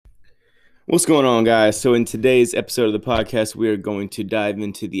What's going on, guys? So, in today's episode of the podcast, we are going to dive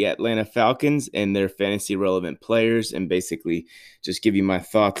into the Atlanta Falcons and their fantasy relevant players and basically just give you my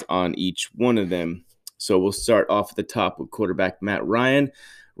thoughts on each one of them. So, we'll start off at the top with quarterback Matt Ryan.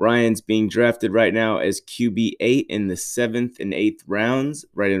 Ryan's being drafted right now as QB8 in the 7th and 8th rounds,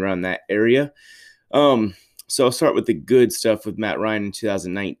 right around that area. So I'll start with the good stuff with Matt Ryan in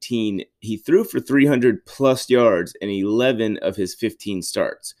 2019. He threw for 300 plus yards in 11 of his 15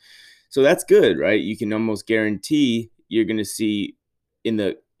 starts. So that's good, right? You can almost guarantee you're going to see in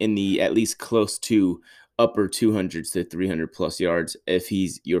the at least close to upper 200s to 300 plus yards if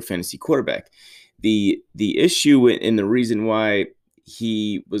he's your fantasy quarterback. The issue and the reason why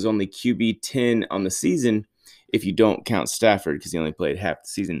he was only QB 10 on the season, if you don't count Stafford because he only played half the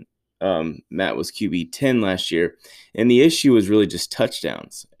season. Matt was QB 10 last year, and the issue was really just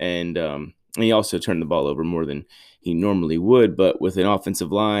touchdowns. And he also turned the ball over more than he normally would, but with an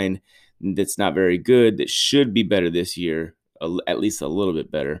offensive line that's not very good, that should be better this year, at least a little bit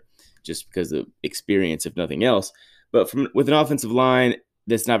better, just because of experience, if nothing else. But with an offensive line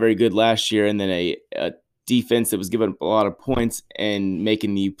that's not very good last year, and then a defense that was giving up a lot of points and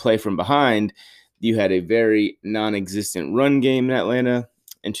making you play from behind, you had a very non-existent run game in Atlanta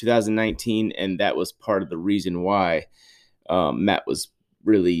in 2019, and that was part of the reason why Matt was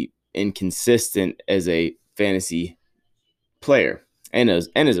really inconsistent as a fantasy player and as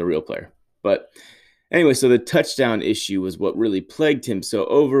a real player. But anyway, so the touchdown issue was what really plagued him. So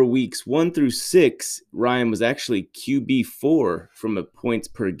over weeks 1 through 6, Ryan was actually QB4 from a points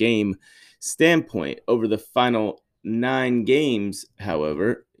per game standpoint. Over the final 9 games,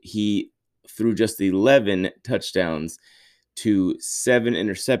 however, he threw just 11 touchdowns to 7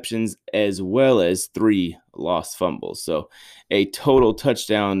 interceptions as well as 3 lost fumbles. So a total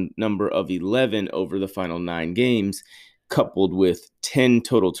touchdown number of 11 over the final 9 games, coupled with 10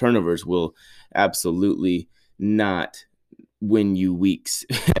 total turnovers, will absolutely not win you weeks,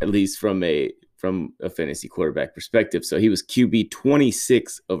 at least from a fantasy quarterback perspective. So he was QB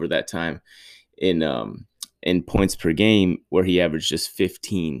 26 over that time in points per game, where he averaged just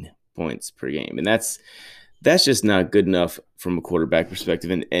 15 points per game. And that's just not good enough from a quarterback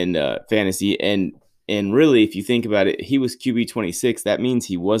perspective and fantasy. And really, if you think about it, he was QB 26. That means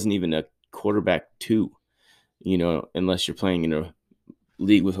he wasn't even a quarterback 2, unless you're playing in a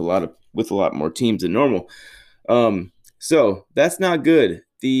league with a lot more teams than normal. So that's not good.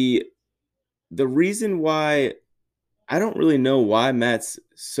 The reason why I don't really know why Matt's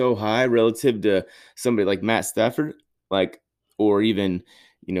so high relative to somebody like Matt Stafford, or even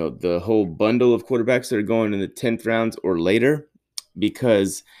the whole bundle of quarterbacks that are going in the 10th rounds or later,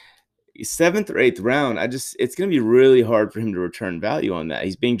 because 7th or 8th round, it's going to be really hard for him to return value on that.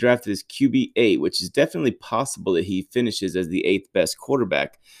 He's being drafted as QB8, which is definitely possible that he finishes as the 8th best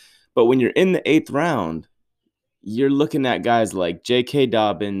quarterback. But when you're in the 8th round, you're looking at guys like J.K.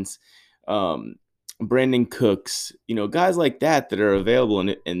 Dobbins, Brandon Cooks, guys like that are available.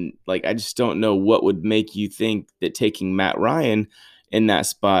 And I just don't know what would make you think that taking Matt Ryan in that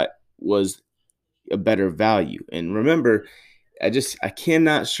spot was a better value. And remember, I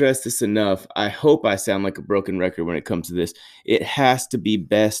cannot stress this enough. I hope I sound like a broken record when it comes to this. It has to be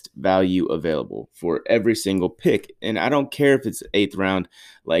best value available for every single pick. And I don't care if it's 8th round,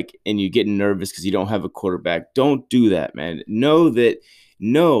 and you're getting nervous because you don't have a quarterback. Don't do that, man. Know that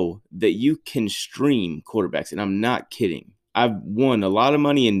you can stream quarterbacks. And I'm not kidding. I've won a lot of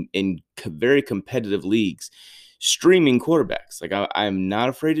money in very competitive leagues streaming quarterbacks. I'm not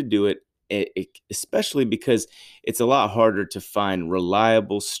afraid to do it. Especially because it's a lot harder to find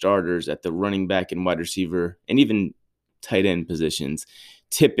reliable starters at the running back and wide receiver and even tight end positions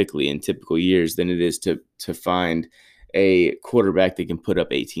typically in typical years than it is to find a quarterback that can put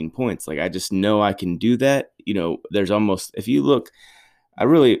up 18 points. I just know I can do that. There's almost, if you look,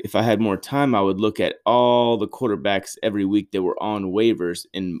 if I had more time, I would look at all the quarterbacks every week that were on waivers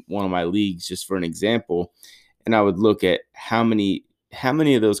in one of my leagues, just for an example. And I would look at how many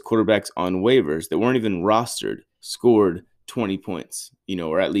of those quarterbacks on waivers that weren't even rostered scored 20 points,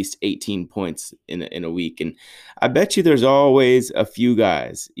 or at least 18 points in a week. And I bet you there's always a few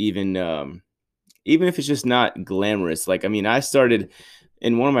guys, even if it's just not glamorous. I started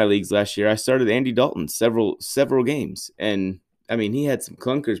in one of my leagues last year. I started Andy Dalton several games, and he had some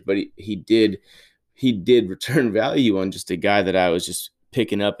clunkers, but he did return value on just a guy that I was just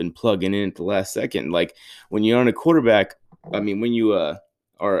picking up and plugging in at the last second. When you're on a quarterback, when you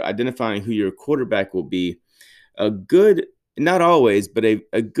are identifying who your quarterback will be, a good, not always, but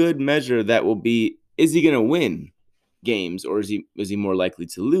a good measure that will be, is he going to win games, or is he more likely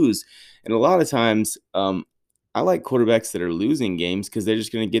to lose? And a lot of times, I like quarterbacks that are losing games because they're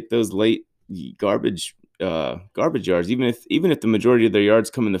just going to get those late garbage yards. Even if the majority of their yards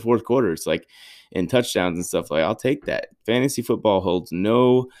come in the fourth quarter, it's like in touchdowns and stuff. Like, I'll take that. Fantasy football holds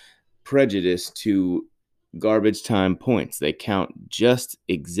no prejudice to garbage time points. They count just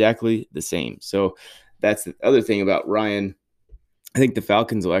exactly the same. So that's the other thing about Ryan. I think the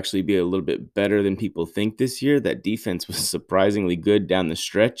Falcons will actually be a little bit better than people think this year. That defense was surprisingly good down the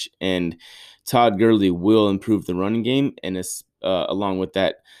stretch, and Todd Gurley will improve the running game, and along with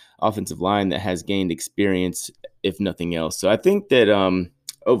that offensive line that has gained experience, if nothing else. So I think that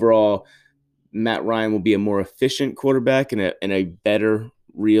overall, Matt Ryan will be a more efficient quarterback and a better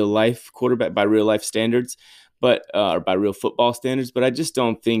real life quarterback by real life standards, but or by real football standards. But I just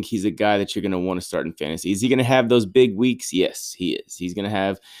don't think he's a guy that you're going to want to start in fantasy. Is he going to have those big weeks? Yes, he is. He's going to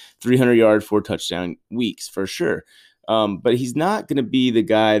have 300-yard, 4-touchdown weeks for sure. But he's not going to be the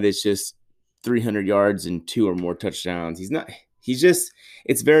guy that's just 300 yards and 2 or more touchdowns. He's not. He's just.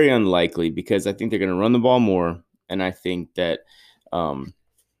 It's very unlikely because I think they're going to run the ball more, and I think that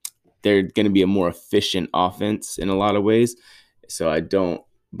they're going to be a more efficient offense in a lot of ways. So I don't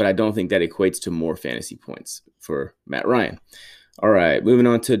think that equates to more fantasy points for Matt Ryan. All right, moving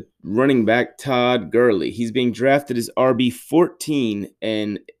on to running back Todd Gurley. He's being drafted as RB14,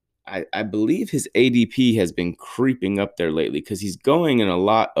 and I believe his ADP has been creeping up there lately because he's going in a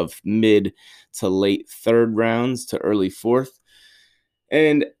lot of mid to late third rounds to early fourth.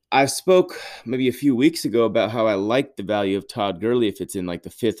 And I spoke maybe a few weeks ago about how I like the value of Todd Gurley if it's in like the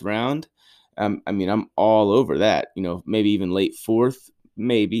fifth round. I'm all over that, maybe even late fourth,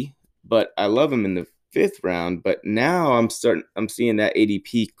 maybe, but I love him in the fifth round. But now I'm seeing that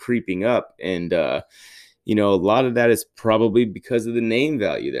ADP creeping up, and a lot of that is probably because of the name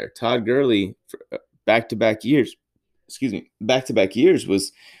value there. Todd Gurley, back-to-back years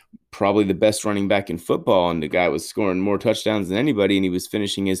was probably the best running back in football, and the guy was scoring more touchdowns than anybody, and he was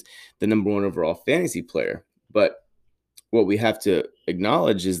finishing as the number one overall fantasy player. But what we have to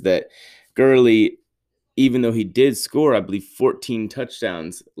acknowledge is that Gurley, even though he did score, I believe, 14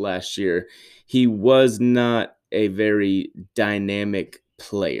 touchdowns last year, he was not a very dynamic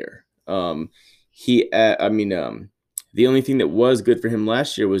player. The only thing that was good for him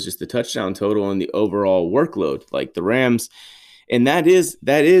last year was just the touchdown total and the overall workload, like the Rams. And that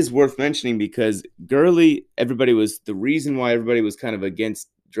is worth mentioning because Gurley, the reason why everybody was kind of against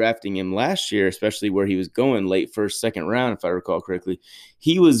drafting him last year, especially where he was going late first, second round, if I recall correctly,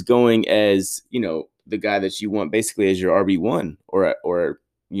 he was going as, the guy that you want basically as your RB1 or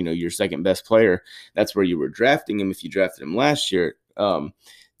your second best player. That's where you were drafting him if you drafted him last year. The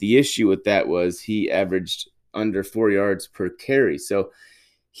issue with that was he averaged under 4 yards per carry. So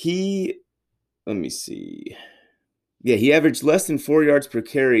he averaged less than 4 yards per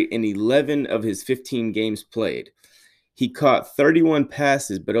carry in 11 of his 15 games played. He caught 31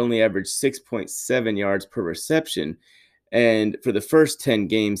 passes, but only averaged 6.7 yards per reception. And for the first 10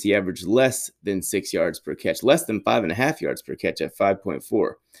 games, he averaged less than 6 yards per catch, less than 5.5 yards per catch at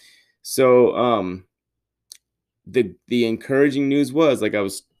 5.4. So the encouraging news was, like I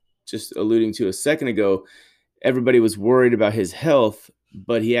was just alluding to a second ago, everybody was worried about his health,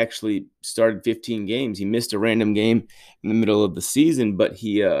 but he actually started 15 games. He missed a random game in the middle of the season, but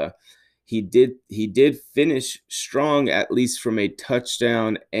he did finish strong, at least from a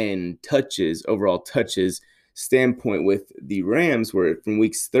touchdown and overall touches standpoint with the Rams, where from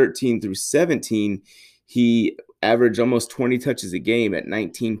weeks 13 through 17, he averaged almost 20 touches a game at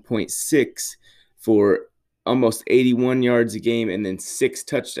 19.6 for almost 81 yards a game and then 6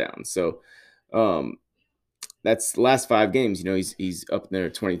 touchdowns. So that's the last 5 games, he's up in there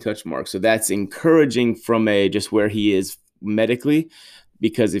 20 touch mark. So that's encouraging from just where he is medically,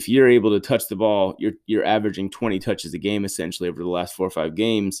 because if you're able to touch the ball, you're averaging 20 touches a game essentially over the last 4 or 5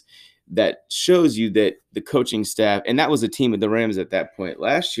 games. That shows you that the coaching staff, and that was a team of the Rams at that point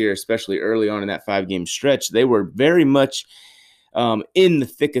last year, especially early on in that 5-game stretch, they were very much in the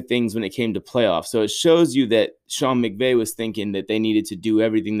thick of things when it came to playoffs. So it shows you that Sean McVay was thinking that they needed to do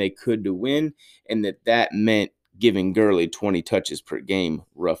everything they could to win, and that meant giving Gurley 20 touches per game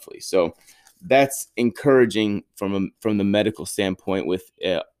roughly. So that's encouraging from the medical standpoint with,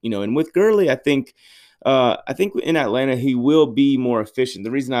 and with Gurley, I think in Atlanta, he will be more efficient.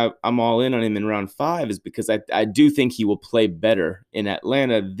 The reason I'm all in on him in round 5 is because I do think he will play better in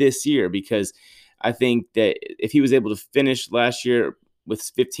Atlanta this year, because I think that if he was able to finish last year with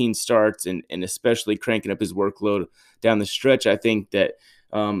 15 starts and especially cranking up his workload down the stretch, I think that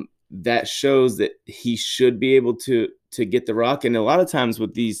that shows that he should be able to get the rock. And a lot of times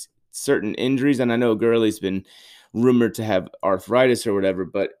with these certain injuries, and I know Gurley's been rumored to have arthritis or whatever,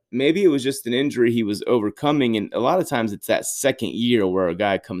 but maybe it was just an injury he was overcoming. And a lot of times it's that second year where a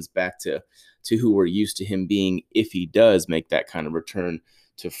guy comes back to who we're used to him being if he does make that kind of return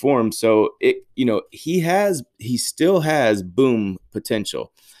to form. So he still has boom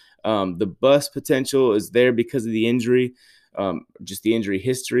potential. The bust potential is there because of the injury, just the injury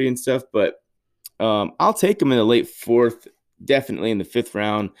history and stuff. But I'll take him in the late fourth, definitely in the fifth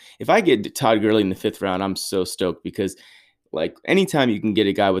round. If I get Todd Gurley in the fifth round, I'm so stoked because like anytime you can get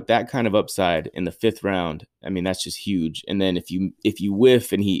a guy with that kind of upside in the fifth round, I mean, that's just huge. And then if you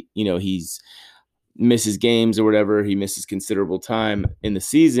whiff and he's misses games or whatever, he misses considerable time in the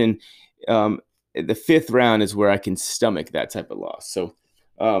season, the fifth round is where I can stomach that type of loss. So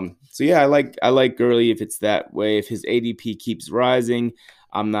yeah, I like Gurley if it's that way. If his ADP keeps rising,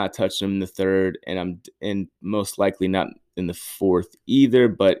 I'm not touching him in the third, and most likely not in the fourth either.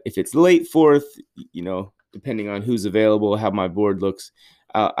 But if it's late fourth, depending on who's available, how my board looks,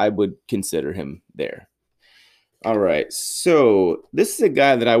 I would consider him there. All right, so this is a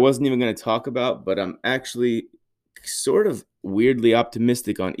guy that I wasn't even going to talk about, but I'm actually sort of weirdly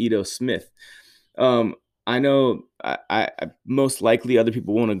optimistic on Ito Smith. I know I most likely other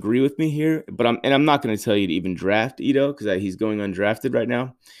people won't agree with me here, but I'm not going to tell you to even draft Ito because he's going undrafted right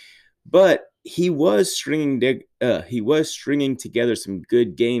now. But he was stringing together some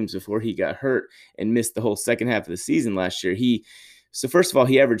good games before he got hurt and missed the whole second half of the season last year. So first of all,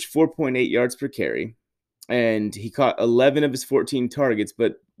 he averaged 4.8 yards per carry, and he caught 11 of his 14 targets.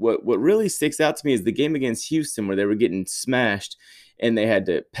 But what really sticks out to me is the game against Houston where they were getting smashed and they had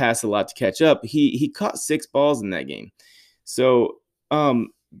to pass a lot to catch up. He caught 6 balls in that game. So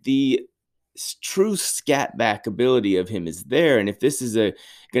the true scat back ability of him is there. And if this is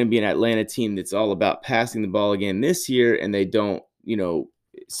going to be an Atlanta team that's all about passing the ball again this year, and they don't,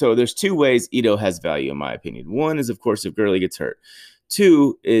 so there's 2 ways Ito has value in my opinion. One is, of course, if Gurley gets hurt.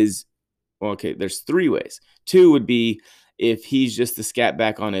 2 is, there's 3 ways. 2 would be if he's just the scat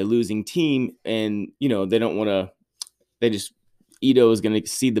back on a losing team and, they don't want to, Ito is going to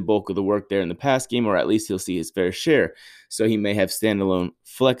see the bulk of the work there in the pass game, or at least he'll see his fair share. So he may have standalone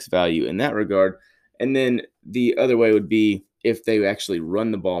flex value in that regard. And then the other way would be if they actually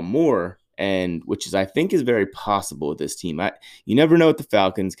run the ball more, and which I think is very possible with this team. You never know with the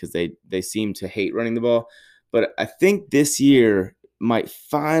Falcons because they seem to hate running the ball. But I think this year might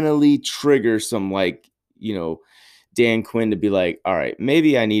finally trigger some Dan Quinn to be like, all right,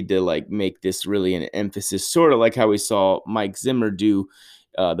 maybe I need to make this really an emphasis, sort of like how we saw Mike Zimmer do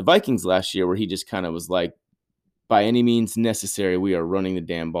the Vikings last year, where he just kind of was like, by any means necessary, we are running the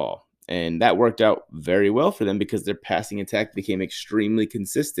damn ball. And that worked out very well for them because their passing attack became extremely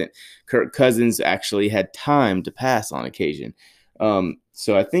consistent. Kirk Cousins actually had time to pass on occasion.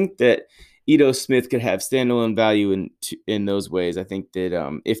 So I think that Ito Smith could have standalone value in those ways. I think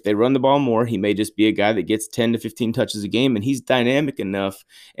that if they run the ball more, he may just be a guy that gets 10 to 15 touches a game, and he's dynamic enough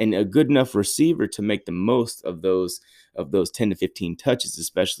and a good enough receiver to make the most of those 10 to 15 touches,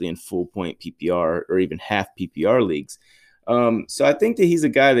 especially in full point PPR or even half PPR leagues. So I think that he's a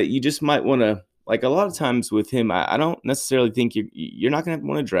guy that you just might want to, a lot of times with him, I don't necessarily think you're not going to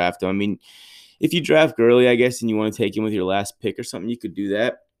want to draft him. I mean, if you draft Gurley, I guess, and you want to take him with your last pick or something, you could do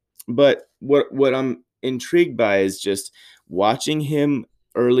that. But what I'm intrigued by is just watching him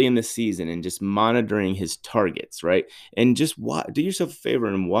early in the season and just monitoring his targets, right? And just do yourself a favor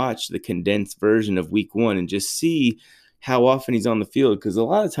and watch the condensed version of week 1 and just see how often he's on the field. Because a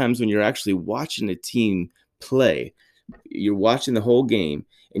lot of times when you're actually watching a team play, you're watching the whole game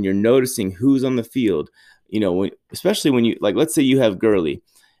and you're noticing who's on the field, especially when you, let's say you have Gurley,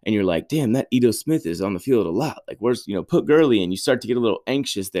 and you're like, damn, that Ito Smith is on the field a lot. Where's, put Gurley in. You start to get a little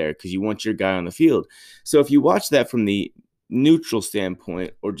anxious there because you want your guy on the field. So if you watch that from the neutral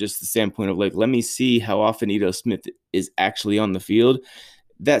standpoint, or just the standpoint of let me see how often Ito Smith is actually on the field,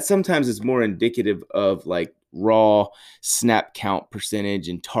 that sometimes is more indicative of raw snap count percentage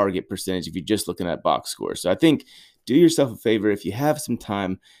and target percentage if you're just looking at box score. So I think do yourself a favor, if you have some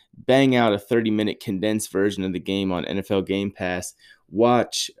time, bang out a 30-minute condensed version of the game on NFL Game Pass.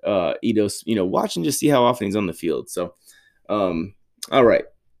 Watch Ito, watch and just see how often he's on the field. So, all right.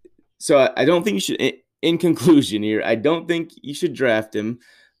 So I don't think you should, in conclusion here, I don't think you should draft him.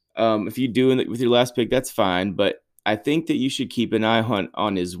 If you do with your last pick, that's fine. But I think that you should keep an eye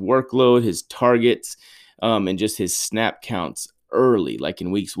on his workload, his targets, and just his snap counts early,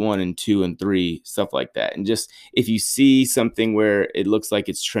 in weeks 1 and 2 and 3, stuff like that. And just if you see something where it looks like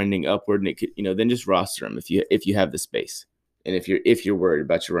it's trending upward, and it could, then just roster him if you have the space. And if you're worried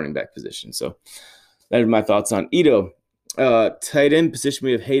about your running back position. So that are my thoughts on Ito. Tight end position,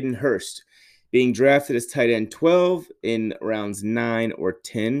 we have Hayden Hurst. being drafted as tight end 12 in rounds 9 or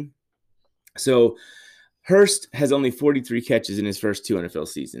 10. So Hurst has only 43 catches in his first 2 NFL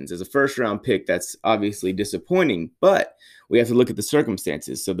seasons. As a first-round pick, that's obviously disappointing, but we have to look at the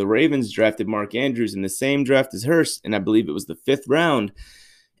circumstances. So the Ravens drafted Mark Andrews in the same draft as Hurst, and I believe it was the 5th round.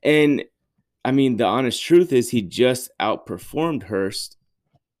 And, I mean, the honest truth is he just outperformed Hurst,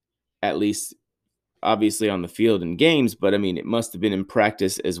 at least obviously on the field in games, but, I mean, it must have been in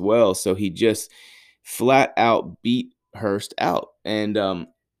practice as well. So he just flat out beat Hurst out. And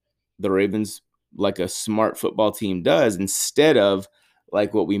the Ravens, like a smart football team does, instead of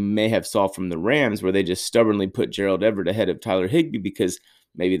like what we may have saw from the Rams, where they just stubbornly put Gerald Everett ahead of Tyler Higbee because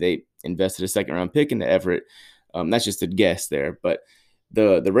maybe they invested a second-round pick into Everett. That's just a guess there. But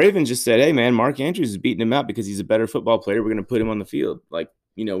the Ravens just said, hey, man, Mark Andrews is beating him out because he's a better football player. We're going to put him on the field. Like,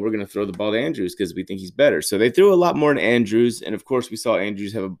 we're going to throw the ball to Andrews because we think he's better. So they threw a lot more to Andrews. And, of course, we saw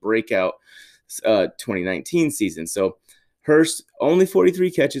Andrews have a breakout 2019 season. So Hurst, only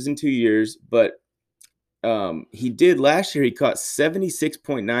 43 catches in 2 years, but he did last year. He caught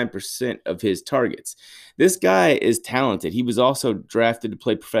 76.9% of his targets. This guy is talented. He was also drafted to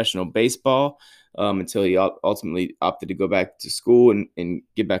play professional baseball until he ultimately opted to go back to school and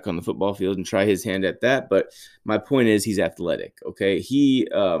get back on the football field and try his hand at that. But my point is he's athletic, okay? He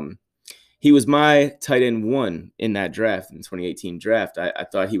was my tight end 1 in that draft, in the 2018 draft. I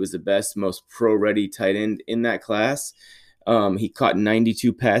thought he was the best, most pro-ready tight end in that class. He caught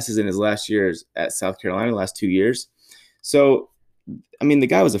 92 passes in his last years at South Carolina, last 2 years. So, I mean, the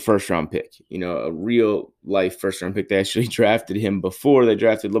guy was a first-round pick, a real-life first-round pick. They actually drafted him before they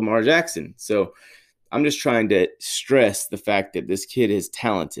drafted Lamar Jackson. So I'm just trying to stress the fact that this kid is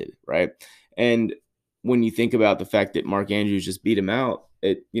talented, right? And when you think about the fact that Mark Andrews just beat him out,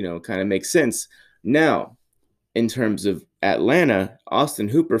 it, kind of makes sense. Now, in terms of Atlanta, Austin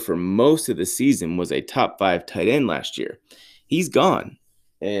Hooper for most of the season was a top 5 tight end last year. He's gone,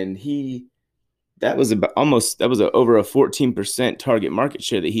 and that was over a 14% target market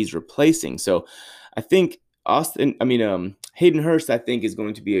share that he's replacing. So I think Hayden Hurst, I think, is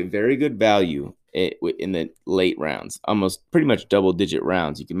going to be a very good value in the late rounds, almost pretty much double-digit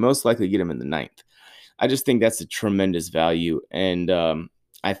rounds. You can most likely get him in the 9th. I just think that's a tremendous value, and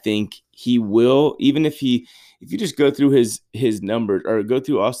I think he will, even if you just go through his numbers, or go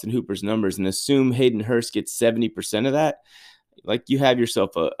through Austin Hooper's numbers and assume Hayden Hurst gets 70% of that, like, you have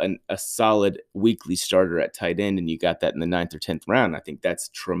yourself a solid weekly starter at tight end, and you got that in the 9th or 10th round. I think that's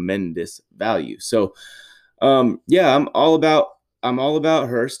tremendous value. So, I'm all about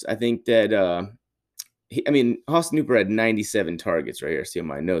Hurst. I think that Austin Hooper had 97 targets right here. See on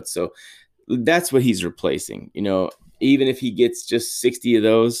my notes. So that's what he's replacing. Even if he gets just 60 of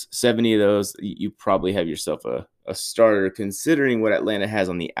those, 70 of those, you probably have yourself a starter, considering what Atlanta has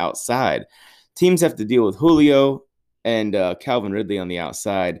on the outside. Teams have to deal with Julio and Calvin Ridley on the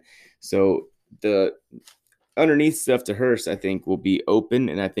outside. So the underneath stuff to Hurst, I think, will be open.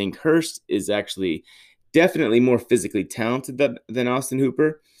 And I think Hurst is actually definitely more physically talented than Austin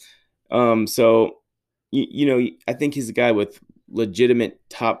Hooper. So, I think he's a guy with legitimate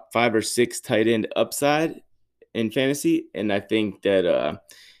top 5 or 6 tight end upside in fantasy. And I think that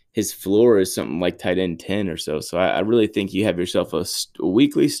his floor is something like tight end 10 or so. So I really think you have yourself a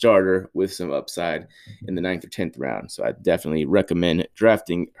weekly starter with some upside in the 9th or 10th round. So I definitely recommend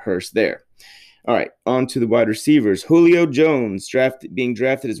drafting Hurst there. All right, on to the wide receivers. Julio Jones being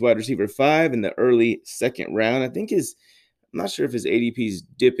drafted as wide receiver 5 in the early 2nd round. I'm not sure if his ADP is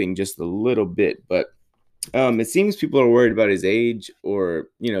dipping just a little bit, but it seems people are worried about his age or,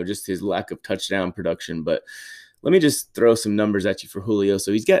 just his lack of touchdown production. But let me just throw some numbers at you for Julio.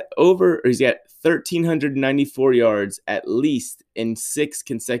 So he's got 1,394 yards at least in 6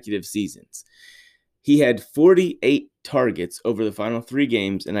 consecutive seasons. He had 48 targets over the final 3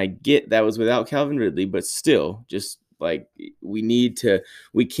 games, and I get that was without Calvin Ridley, but still, just like we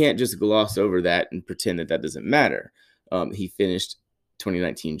can't just gloss over that and pretend that doesn't matter. He finished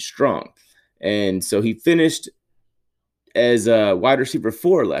 2019 strong. And so he finished as a wide receiver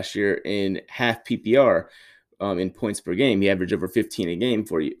 4 last year in half PPR in points per game. He averaged over 15 a game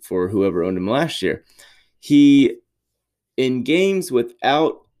for whoever owned him last year. He, in games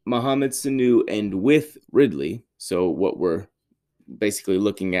without Mohamed Sanu and with Ridley, so what we're basically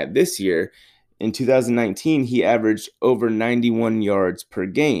looking at this year, in 2019, he averaged over 91 yards per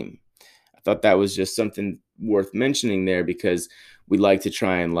game. I thought that was just something worth mentioning there because we like to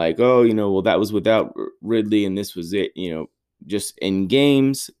try and that was without Ridley and this was it, just in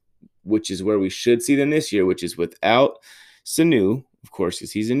games, which is where we should see them this year, which is without Sanu, of course,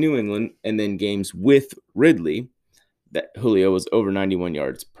 because he's in New England, and then games with Ridley, that Julio was over 91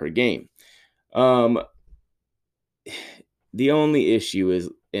 yards per game. Um, the only issue is,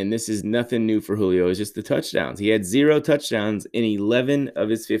 and this is nothing new for Julio, is just the touchdowns. He had 0 touchdowns in 11 of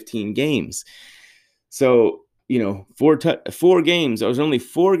his 15 games. So, four games. There was only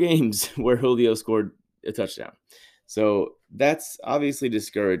 4 games where Julio scored a touchdown. So that's obviously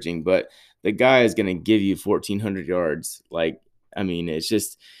discouraging, but the guy is going to give you 1,400 yards. It's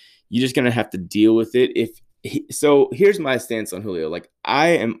just, you're just going to have to deal with it. So here's my stance on Julio.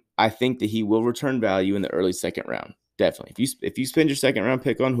 I think that he will return value in the early second round. Definitely. If you spend your second round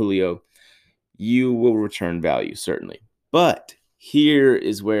pick on Julio, you will return value, certainly. But here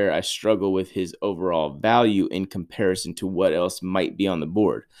is where I struggle with his overall value in comparison to what else might be on the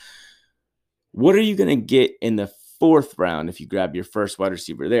board. What are you going to get in the 4th round if you grab your first wide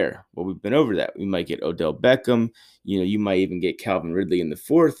receiver there? Well, we've been over that. We might get Odell Beckham. You might even get Calvin Ridley in the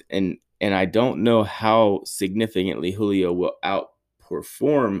 4th. And I don't know how significantly Julio will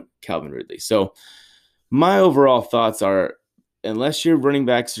outperform Calvin Ridley. So my overall thoughts are, unless your running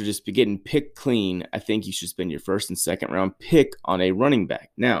backs are just getting picked clean, I think you should spend your 1st and 2nd round pick on a running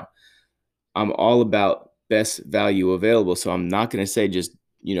back. Now, I'm all about best value available, so I'm not going to say just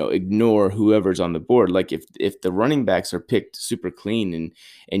ignore whoever's on the board. Like if the running backs are picked super clean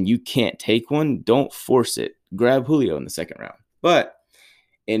and you can't take one, don't force it. Grab Julio in the 2nd round. But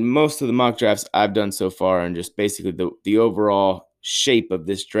in most of the mock drafts I've done so far, and just basically the overall shape of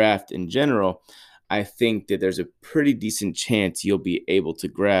this draft in general, I think that there's a pretty decent chance you'll be able to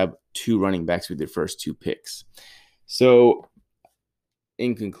grab 2 running backs with your first 2 picks. So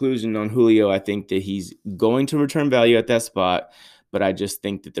in conclusion on Julio, I think that he's going to return value at that spot, but I just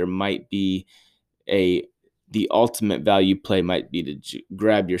think that there might be the ultimate value play might be to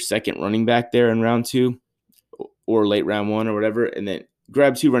grab your second running back there in round 2 or late round 1 or whatever, and then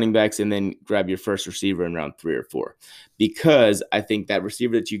grab 2 running backs and then grab your first receiver in round 3 or 4. Because I think that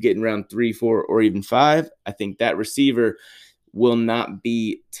receiver that you get in round 3, 4, or even 5, I think that receiver will not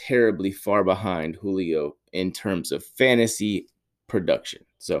be terribly far behind Julio in terms of fantasy production.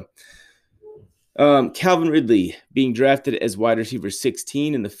 So Calvin Ridley being drafted as wide receiver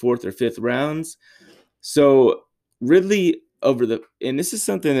 16 in the 4th or 5th rounds. So Ridley and this is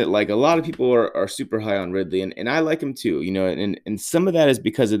something that a lot of people are super high on Ridley, and I like him too, and some of that is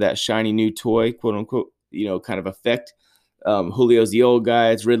because of that shiny new toy, quote unquote, kind of effect. Julio's the old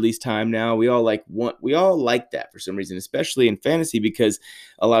guy. It's Ridley's time now. We all like that for some reason, especially in fantasy, because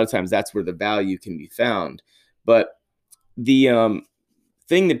a lot of times that's where the value can be found. But the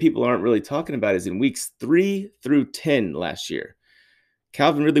thing that people aren't really talking about is in weeks 3 through 10 last year,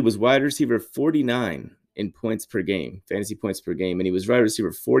 Calvin Ridley was wide receiver 49 in points per game, fantasy points per game, and he was wide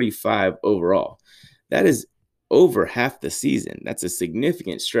receiver 45 overall. That is over half the season. That's a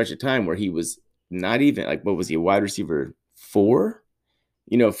significant stretch of time where he was not even what was he, a wide receiver 4?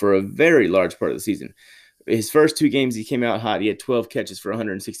 For a very large part of the season. His first 2 games, he came out hot. He had 12 catches for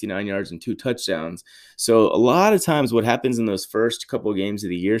 169 yards and 2 touchdowns. So a lot of times what happens in those first couple of games of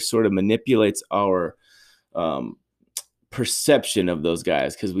the year sort of manipulates our perception of those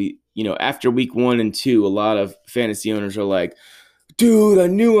guys, because after week 1 and 2, a lot of fantasy owners are like, dude, I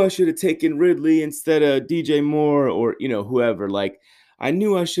knew I should have taken Ridley instead of DJ Moore or whoever. I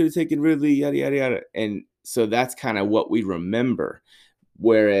knew I should have taken Ridley, yada yada yada. And so that's kind of what we remember.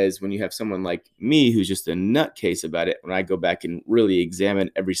 Whereas when you have someone like me who's just a nutcase about it, when I go back and really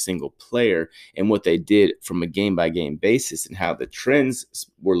examine every single player and what they did from a game-by-game basis and how the trends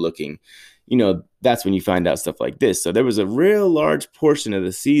were looking, that's when you find out stuff like this. So there was a real large portion of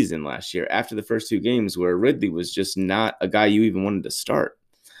the season last year after the first 2 games where Ridley was just not a guy you even wanted to start.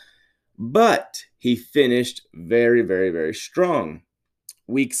 But he finished very, very, very strong.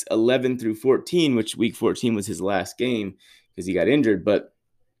 Weeks 11 through 14, which week 14 was his last game because he got injured, but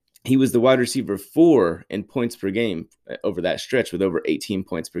he was the wide receiver 4 in points per game over that stretch with over 18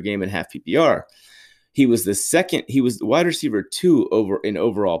 points per game in half PPR. He was the wide receiver 2 in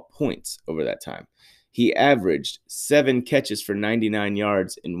overall points over that time. He averaged 7 catches for 99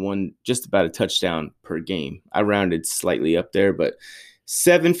 yards and just about a touchdown per game. I rounded slightly up there, but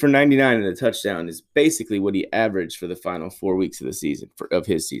 7 for 99 and a touchdown is basically what he averaged for the final 4 weeks of the season of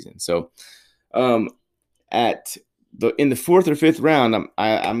his season. So, in the 4th or 5th round,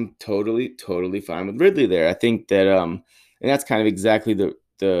 I'm totally fine with Ridley there. I think that and that's kind of exactly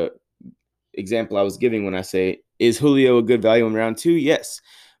the example I was giving when I say, is Julio a good value in round 2? Yes,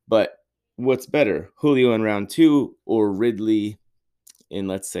 but what's better, Julio in round 2 or Ridley in,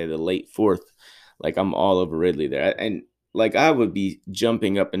 let's say, the late 4th? I'm all over Ridley there, and I would be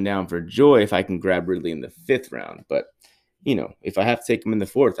jumping up and down for joy if I can grab Ridley in the 5th round. But if I have to take him in the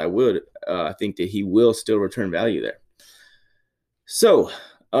 4th, I would. I think that he will still return value there. So,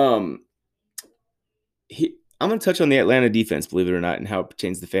 I'm going to touch on the Atlanta defense, believe it or not, and how it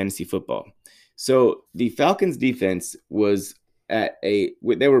pertains to fantasy football. So the Falcons defense was they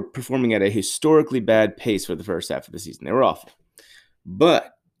were performing at a historically bad pace for the first half of the season. They were awful.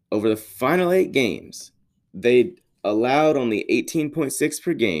 But over the final 8 games, they allowed only 18.6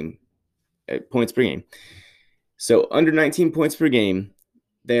 per game, points per game. So under 19 points per game,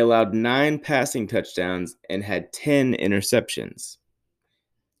 they allowed 9 passing touchdowns and had 10 interceptions.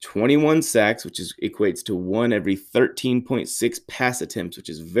 21 sacks, which equates to 1 every 13.6 pass attempts, which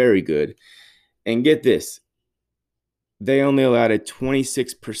is very good. And get this, they only allowed a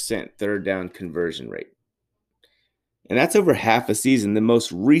 26% third down conversion rate. And that's over half a season, the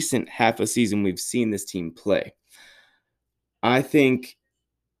most recent half a season we've seen this team play. I think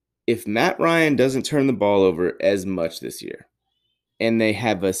if Matt Ryan doesn't turn the ball over as much this year, and they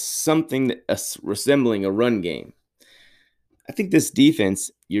have something resembling a run game, I think this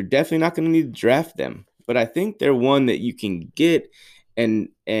defense, you're definitely not going to need to draft them. But I think they're one that you can get and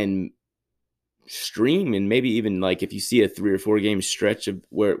stream, and maybe even like if you see a 3 or 4 game stretch of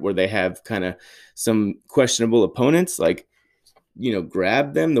where they have kind of some questionable opponents, like,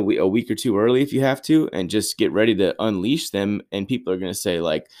 grab them a week or 2 early if you have to, and just get ready to unleash them. And people are going to say,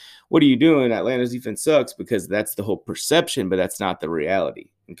 like, what are you doing? Atlanta's defense sucks, because that's the whole perception, but that's not the reality.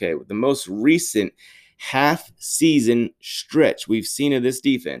 Okay. The most recent half season stretch we've seen of this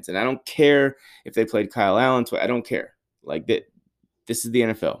defense, and I don't care if they played Kyle Allen, I don't care. Like that, this is the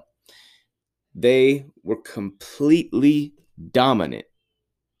NFL. They were completely dominant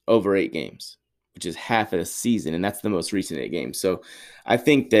over 8 games, which is half of a season, and that's the most recent 8 games. So I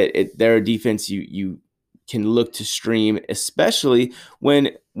think that they're a defense you can look to stream, especially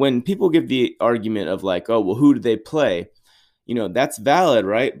when people give the argument of like, oh, well, who did they play? That's valid,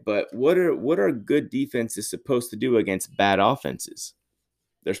 right? But what are good defenses supposed to do against bad offenses?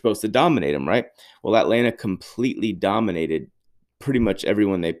 They're supposed to dominate them, right? Well, Atlanta completely dominated pretty much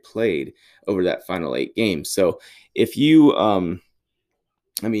everyone they played over that final 8 games. So if you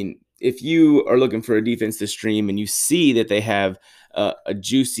if you are looking for a defense to stream and you see that they have a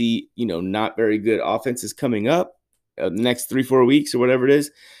juicy, not very good offenses coming up the next 3-4 weeks or whatever it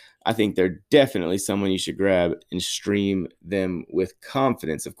is, I think they're definitely someone you should grab and stream them with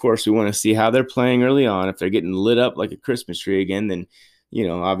confidence. Of course, we want to see how they're playing early on. If they're getting lit up like a Christmas tree again, then,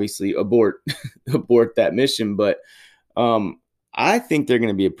 obviously abort that mission. But I think they're going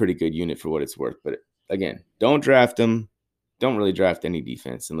to be a pretty good unit for what it's worth. But again, don't draft them. Don't really draft any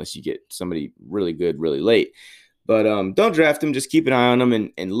defense unless you get somebody really good really late. But don't draft them. Just keep an eye on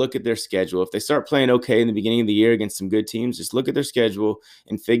them and look at their schedule. If they start playing okay in the beginning of the year against some good teams, just look at their schedule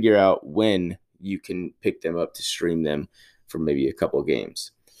and figure out when you can pick them up to stream them for maybe a couple of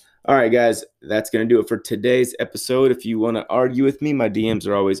games. All right, guys, that's going to do it for today's episode. If you want to argue with me, my DMs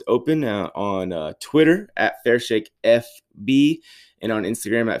are always open on Twitter @FairShakeFB and on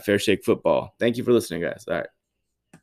Instagram @FairShakeFootball. Thank you for listening, guys. All right.